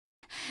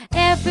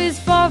F is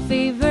for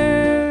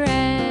fever,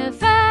 F,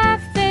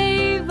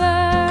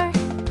 fever.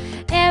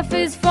 F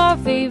is for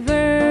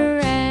fever,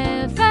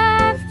 F,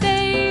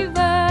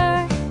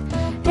 fever.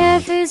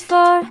 F is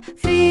for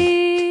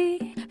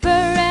fever,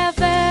 F,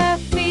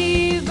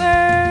 fever.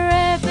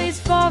 F is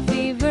for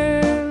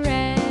fever,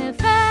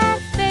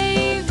 F,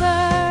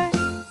 fever.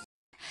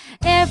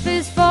 F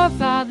is for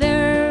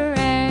father,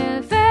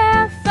 F,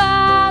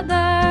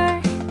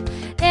 father.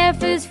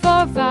 F is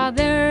for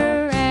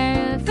father,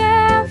 F,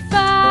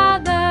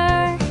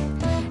 father.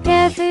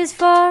 F is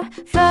for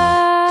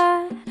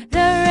father,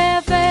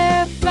 F,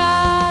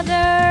 father.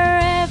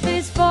 F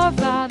is for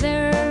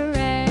father,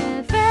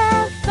 F,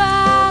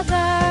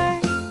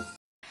 father.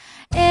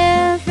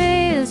 F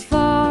is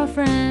for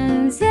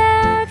friends,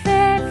 F,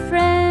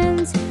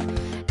 friends.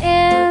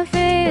 F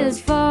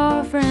is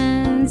for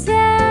friends,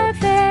 F,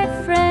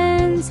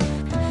 friends.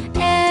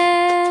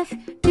 F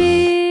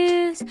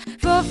is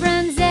for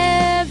friends,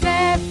 F,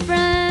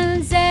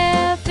 friends.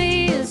 F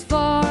is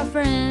for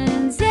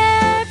friends,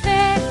 F,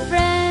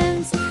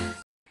 friends.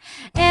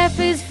 F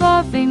is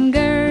for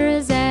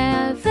fingers,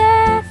 F,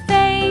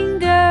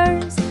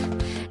 fingers.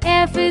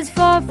 F is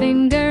for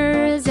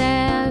fingers,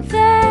 F,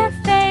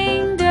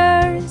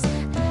 fingers.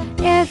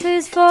 F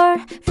is for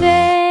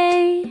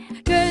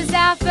fingers,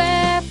 F,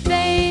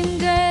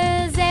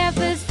 fingers. F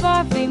is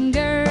for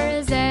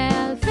fingers,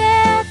 F,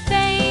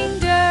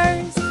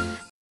 fingers.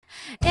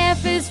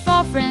 F is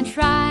for french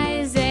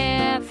fries,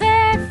 F,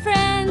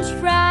 french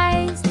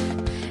fries.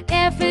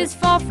 F is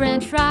for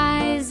french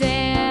fries,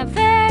 F,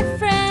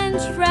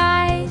 french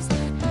fries.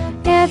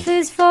 F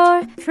is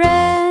for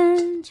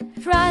french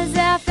fries,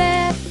 F,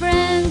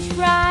 french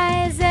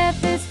fries.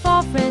 F is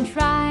for french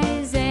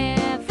fries,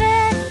 F,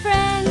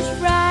 french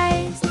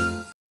fries.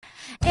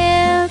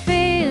 F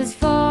is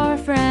for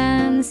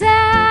friends,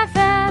 F,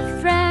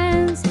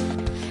 friends.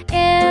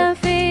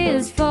 F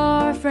is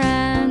for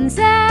friends,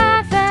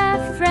 F,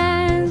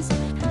 friends.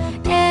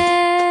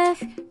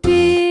 F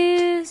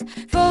is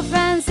for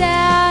friends,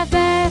 F,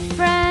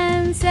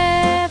 friends.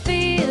 F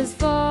is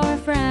for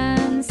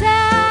friends,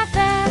 F,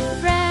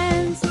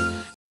 friends.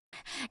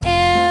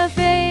 F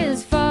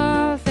is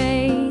for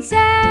face,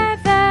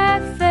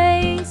 F,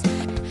 face.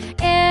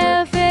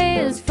 F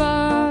is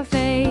for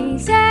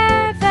face,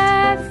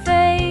 F,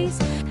 face.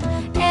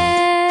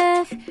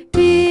 F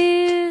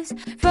is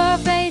for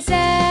face,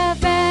 F,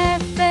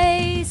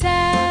 face.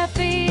 F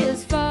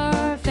is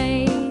for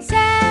face,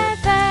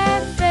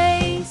 F,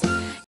 face.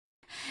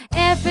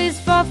 F is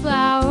for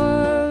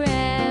flower,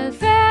 F,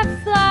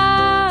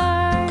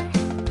 flower.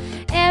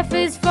 F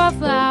is for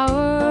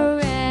flower,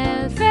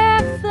 F,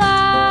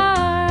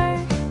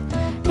 flower.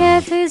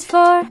 F is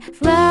for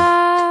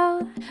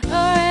flower,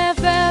 F,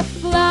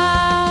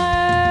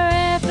 flower.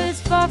 F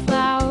is for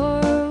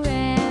flower,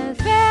 F,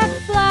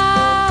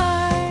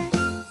 flower.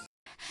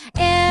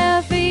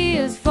 F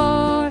is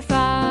for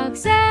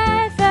fox,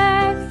 F,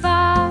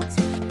 fox.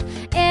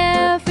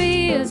 F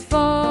is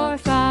for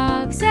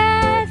fox,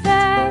 F,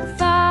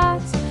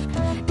 fox.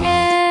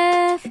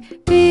 F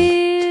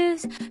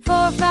is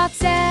for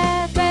fox,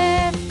 F,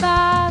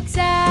 fox.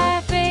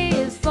 F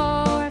is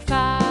for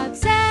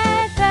fox,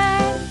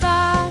 F,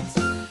 fox.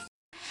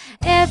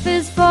 F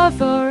is for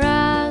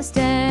forest,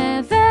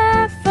 F,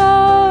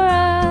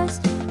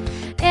 forest.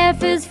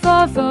 F is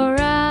for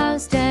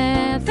forest,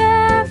 F,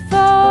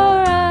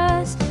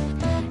 forest.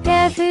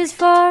 F is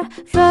for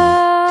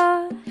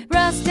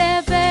forest,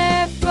 F,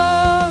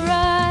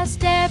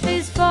 forest. F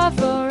is for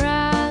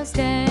forest,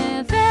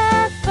 F,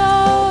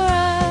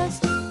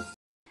 forest.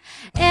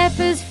 F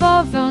is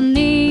for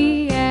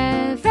funny,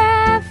 F,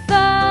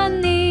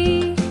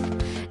 funny.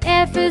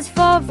 F is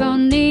for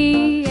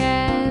funny,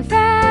 F,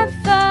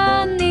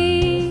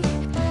 funny.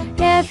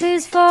 F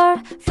is for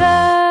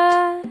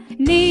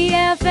funny,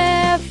 F,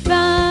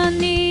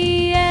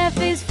 funny. F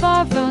is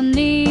for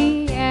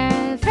funny,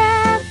 F,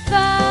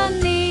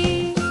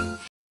 funny.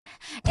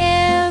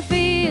 F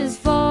is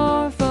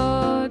for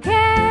fork,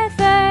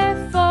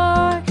 F,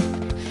 fork.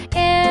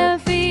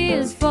 F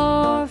is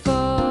for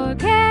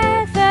fork,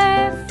 F,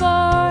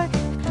 fork.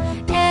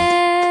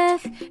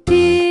 F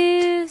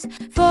is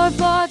for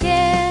fork,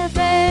 F,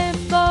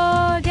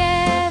 fork.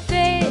 F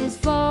is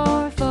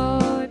for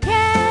fork,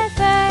 F,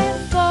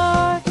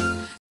 fork.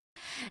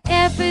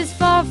 F is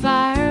for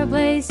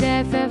fireplace,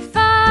 F,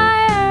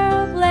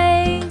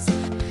 fireplace.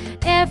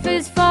 F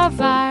is for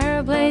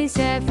fireplace,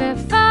 F,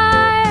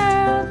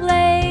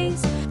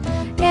 fireplace.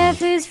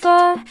 F is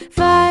for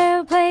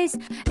fireplace,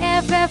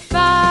 F,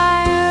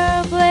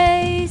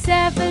 fireplace.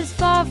 F is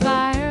for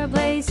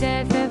fireplace,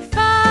 F,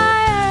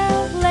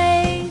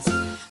 fireplace.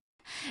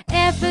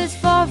 F is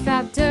for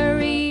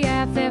factory,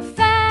 F,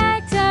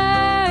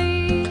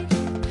 factory.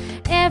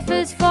 F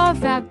is for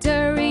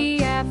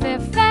factory, F,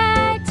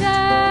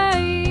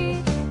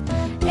 factory.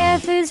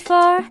 F is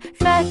for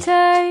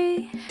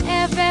factory,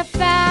 F,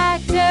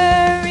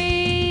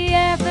 factory.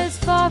 F is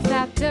for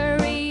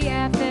factory,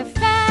 F,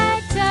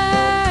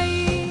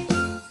 factory.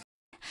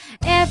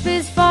 F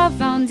is for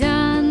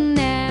fountain,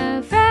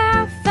 F,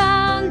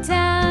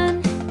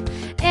 fountain.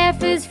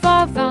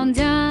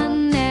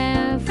 fountain,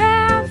 F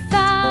for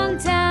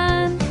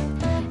fountain.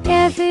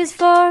 F is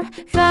for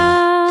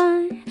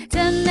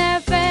fountain,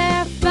 F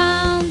for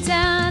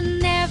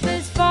fountain. F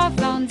is for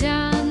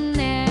fountain,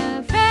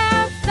 F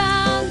for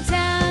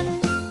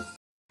fountain.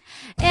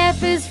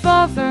 F is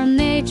for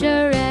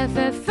furniture, F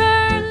for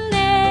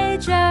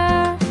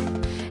furniture.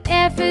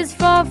 F is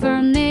for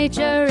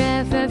furniture,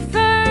 F for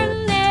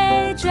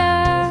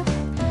furniture.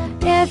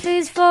 F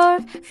is for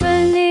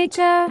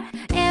furniture,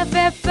 F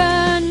for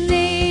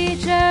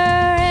furniture.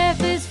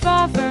 F is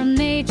for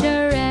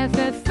furniture, F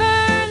for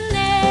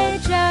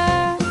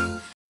furniture.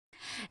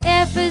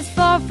 F is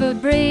for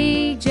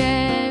footbridge,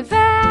 F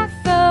for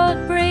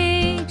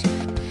footbridge.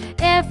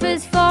 F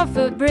is for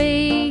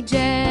footbridge,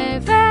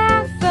 F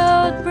for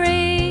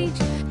footbridge.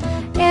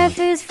 F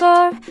is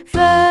for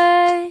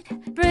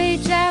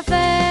footbridge, F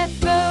for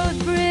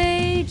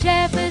footbridge.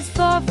 F is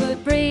for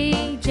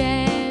footbridge,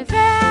 F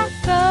for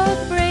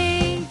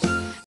footbridge.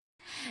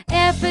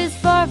 F is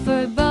for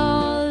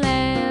football,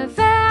 F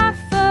for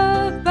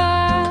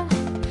football.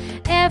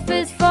 F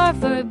is for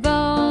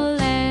football,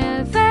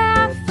 F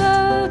for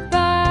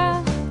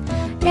football.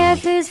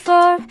 F is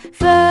for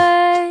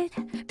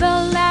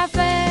football, F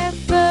for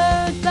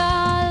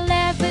football.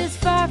 F is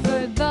for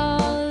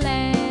football,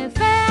 F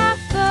for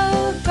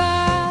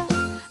football.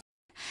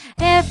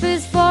 F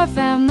is for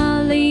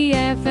family,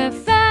 F for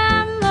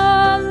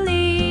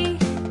family.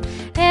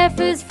 F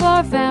is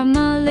for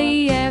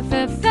family, F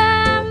for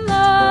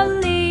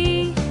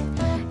family.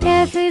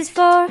 F is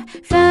for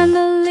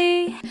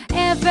family,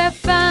 F for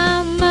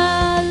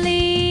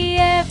family.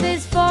 F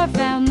is for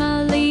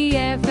family,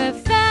 F for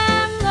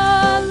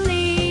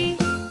family.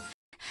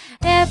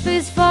 F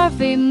is for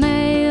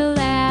female,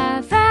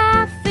 F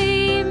for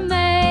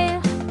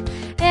female.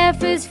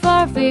 F is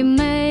for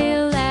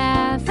female,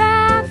 F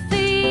for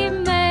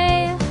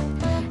female.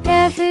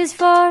 F is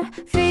for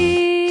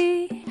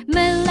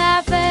female,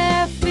 F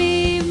for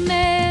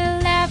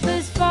female. F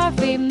is for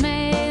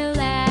female,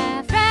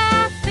 F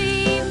for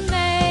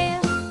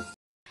female.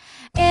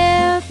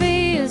 F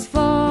is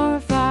for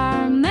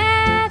farm,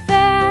 F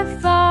for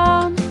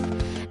farm.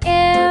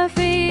 F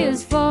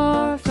is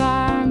for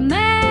farm,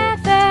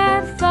 F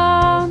for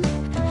farm.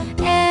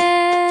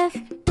 F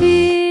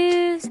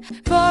is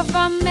for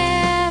farm,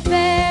 F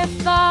for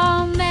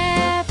farm.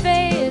 F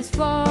is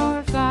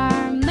for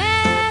farm,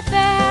 F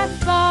for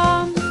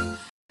farm.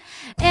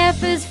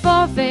 F is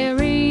for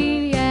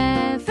ferry,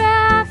 F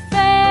for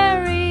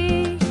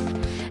ferry.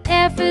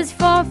 F is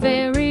for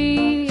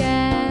ferry,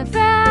 F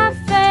for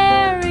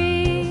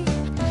ferry.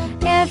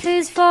 F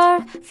is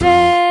for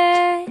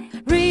ferry,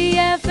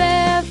 F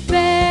for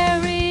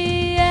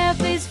ferry.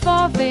 F is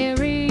for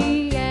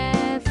ferry,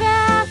 F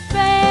for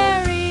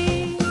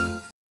ferry.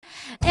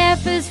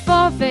 F is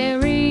for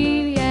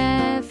ferry,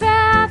 F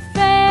for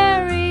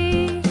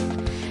ferry.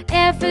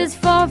 F is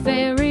for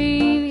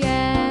ferry,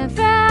 F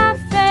for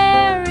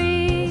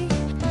ferry.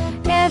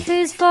 F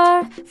is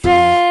for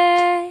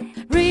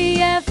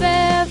ferry, F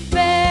for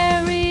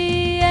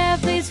ferry.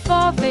 F is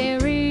for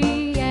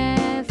ferry,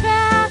 F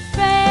for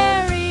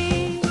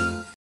ferry.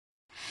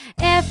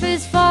 F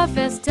is for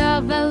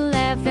festival,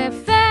 F for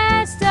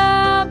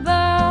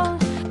festival.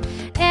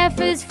 F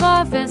is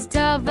for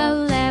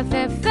festival, F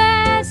for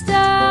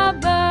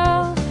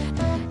festival.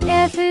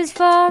 F is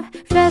for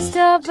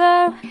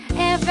festival,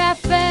 F for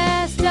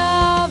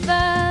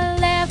festival.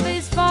 F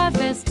is for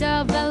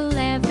festival,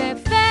 F for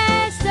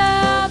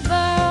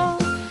festival.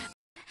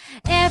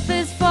 F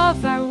is for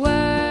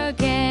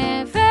firework,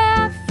 F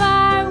for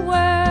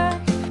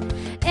firework.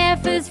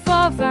 F is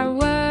for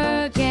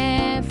firework,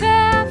 F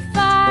for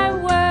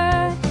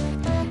firework.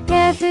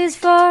 F is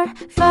for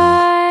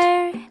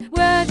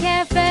firework,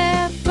 F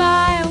for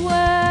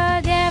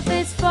firework. F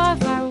is for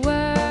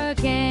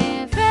firework,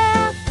 F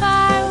for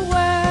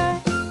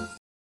firework.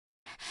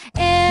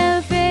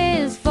 F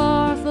is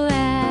for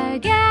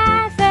flag,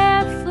 F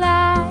for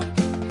flag.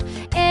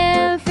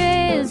 F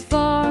is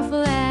for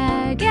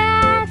flag,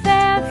 F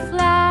for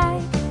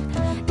flag.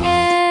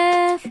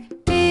 F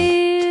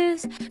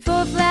is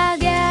for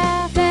flag,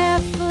 F for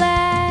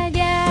flag.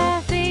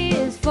 F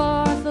is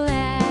for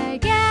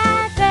flag,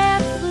 F for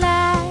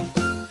flag.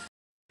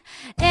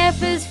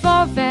 F is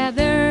for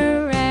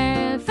feather,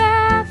 F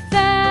for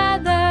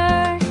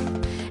feather.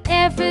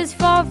 F is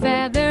for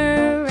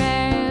feather,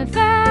 F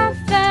for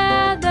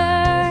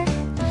feather.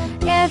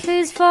 F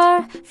is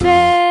for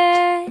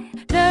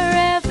feather,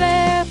 F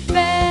for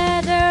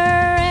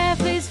feather.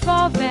 F is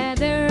for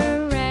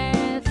feather,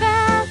 F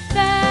for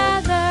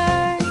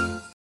feather.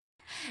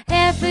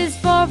 F is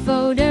for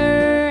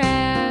folder,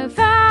 F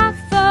for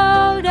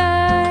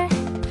folder.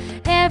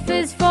 F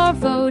is for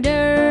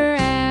folder,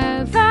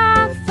 F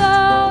for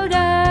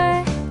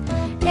folder.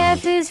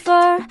 F is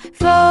for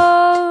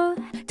folder,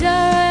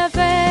 F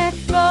for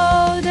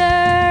folder.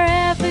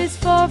 F is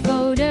for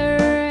folder,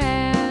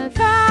 F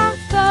for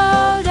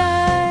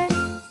folder.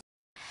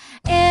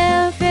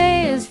 F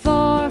is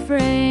for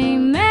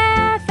frame,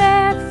 F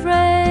for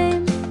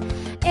frame.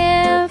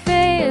 F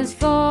is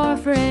for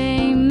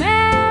frame,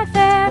 F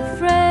for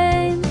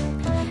frame.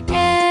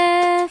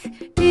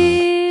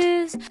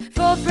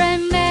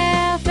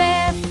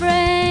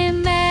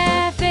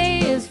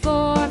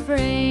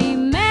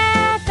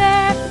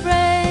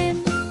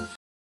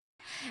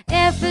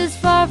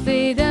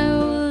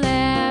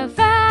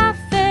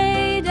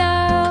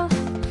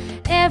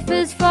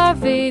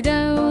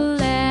 fiddle,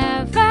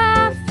 F,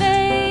 F,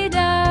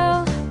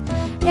 fiddle.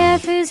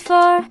 F is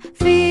for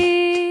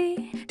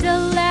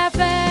fiddle, F,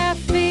 F,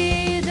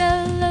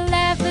 fiddle.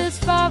 F is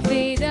for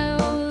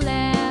fiddle,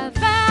 F,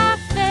 F,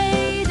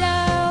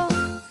 fiddle.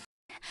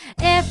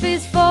 F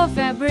is for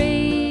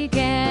fabric,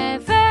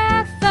 F,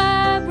 F,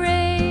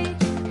 fabric.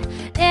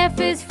 F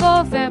is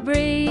for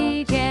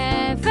fabric,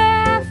 F,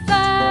 F,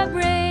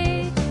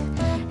 fabric.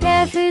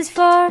 F is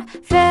for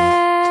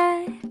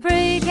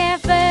fabric,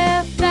 F,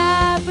 F,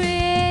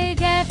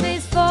 fabric. F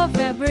is for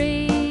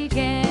fabric,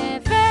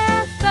 F,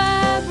 F,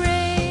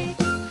 fabric.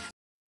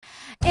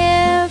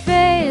 F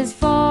is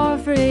for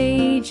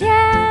fridge,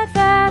 F,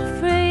 F,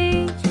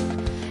 fridge.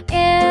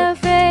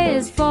 F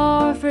is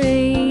for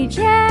fridge,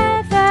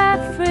 F,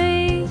 F,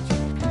 fridge.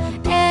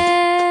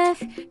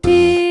 F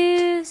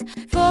is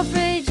for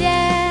fridge,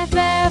 F,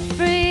 F,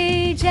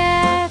 fridge.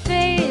 F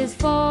is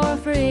for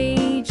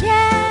fridge,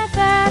 F,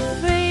 F,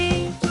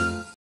 fridge.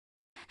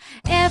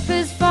 F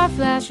is for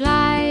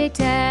flashlight,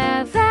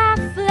 F, F,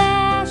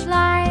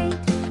 flashlight.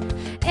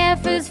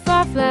 F is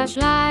for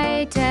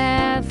flashlight,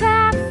 F,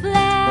 F,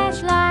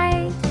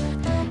 flashlight.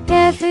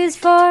 F is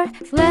for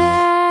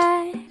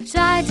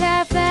flashlight,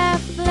 F,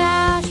 F,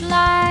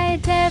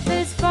 flashlight. F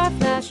is for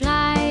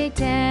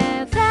flashlight,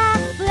 F,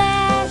 F,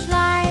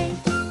 flashlight.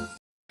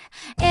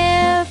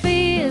 F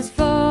is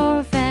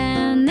for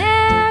fan,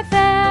 F,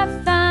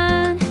 F,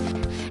 fan.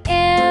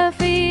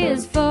 F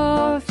is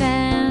for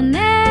fan,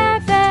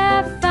 F,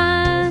 F,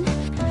 fan.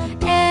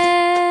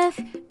 F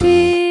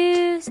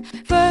is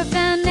for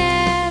fan,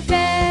 F,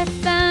 F,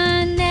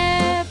 fan.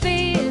 F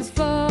is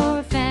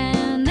for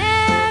fan,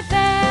 F,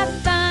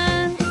 F,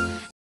 fan.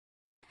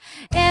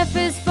 F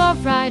is for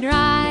fried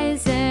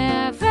rice,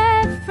 F,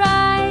 F,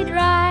 fried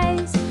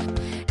rice.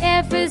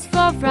 F is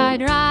for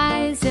fried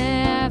rice,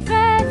 F,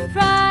 F,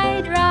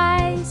 fried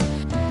rice.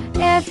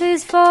 F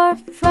is for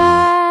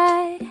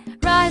fried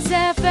rice,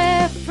 F,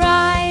 F,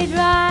 fried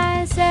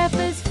rice. F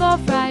is for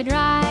fried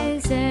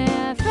rice,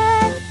 F,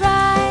 F,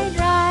 fried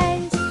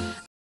rice.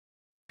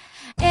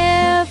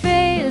 F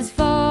is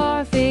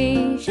for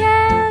fish,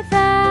 F,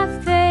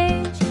 F,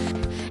 fish.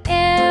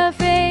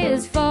 F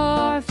is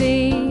for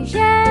fish,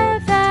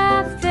 F,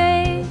 F,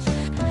 fish.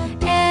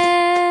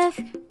 F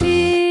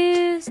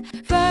is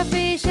for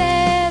fish,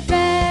 F,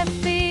 F,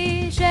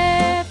 fish.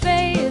 F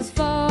is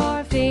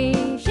for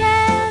fish,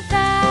 F,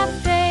 F,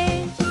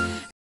 fish.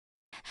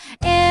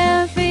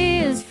 F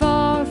is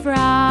for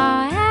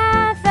fry,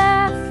 F,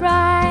 F,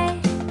 fry.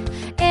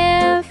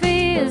 F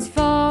is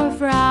for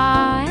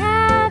fry,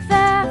 F,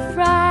 F,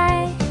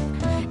 fry.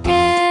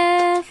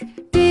 F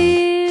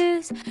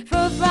is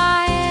for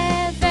fry,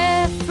 F,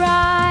 F,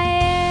 fry.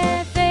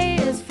 F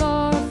is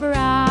for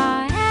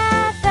fry,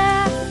 F,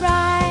 F,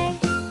 fry.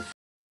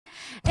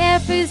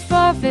 F is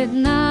for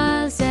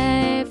fitness,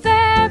 F,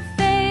 F,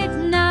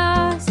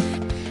 fitness.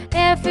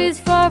 F is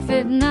for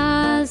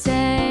fitness,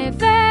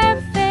 F,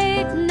 F,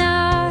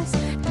 fitness.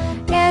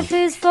 F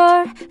is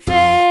for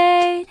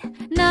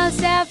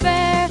fitness, F,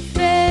 F,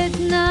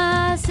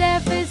 fitness.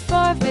 F is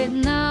for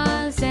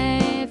fitness,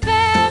 F,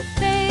 F,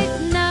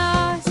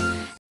 fitness.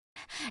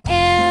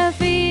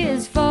 F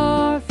is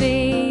for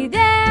feed,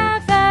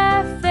 F,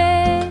 F,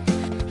 feed.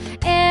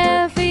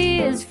 F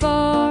is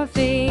for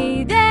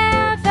feed,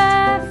 F,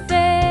 F,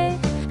 feed.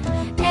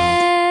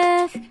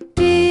 F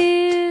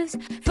is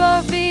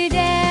for feed,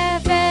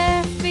 F,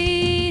 F,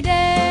 feed.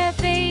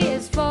 F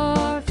is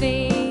for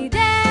feed,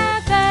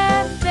 F,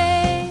 F,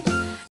 feed.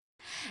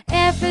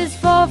 F is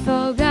for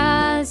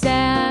focus,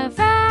 F,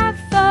 F,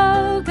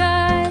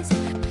 focus.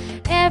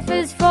 F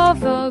is for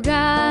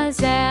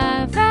focus,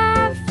 F,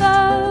 F,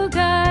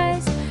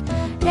 focus.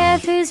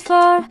 F is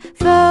for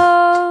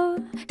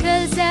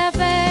focus, F,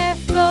 F,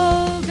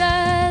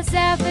 focus.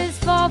 F is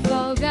for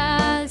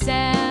focus,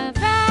 F,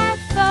 F,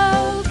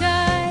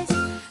 focus.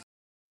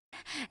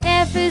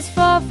 F is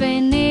for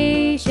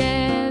finish,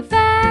 F,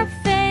 F,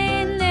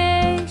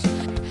 finish.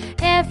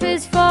 F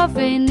is for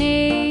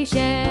finish,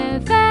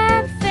 F,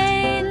 F,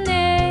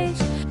 finish.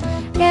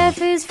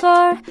 F is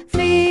for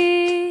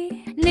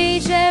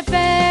finish, F,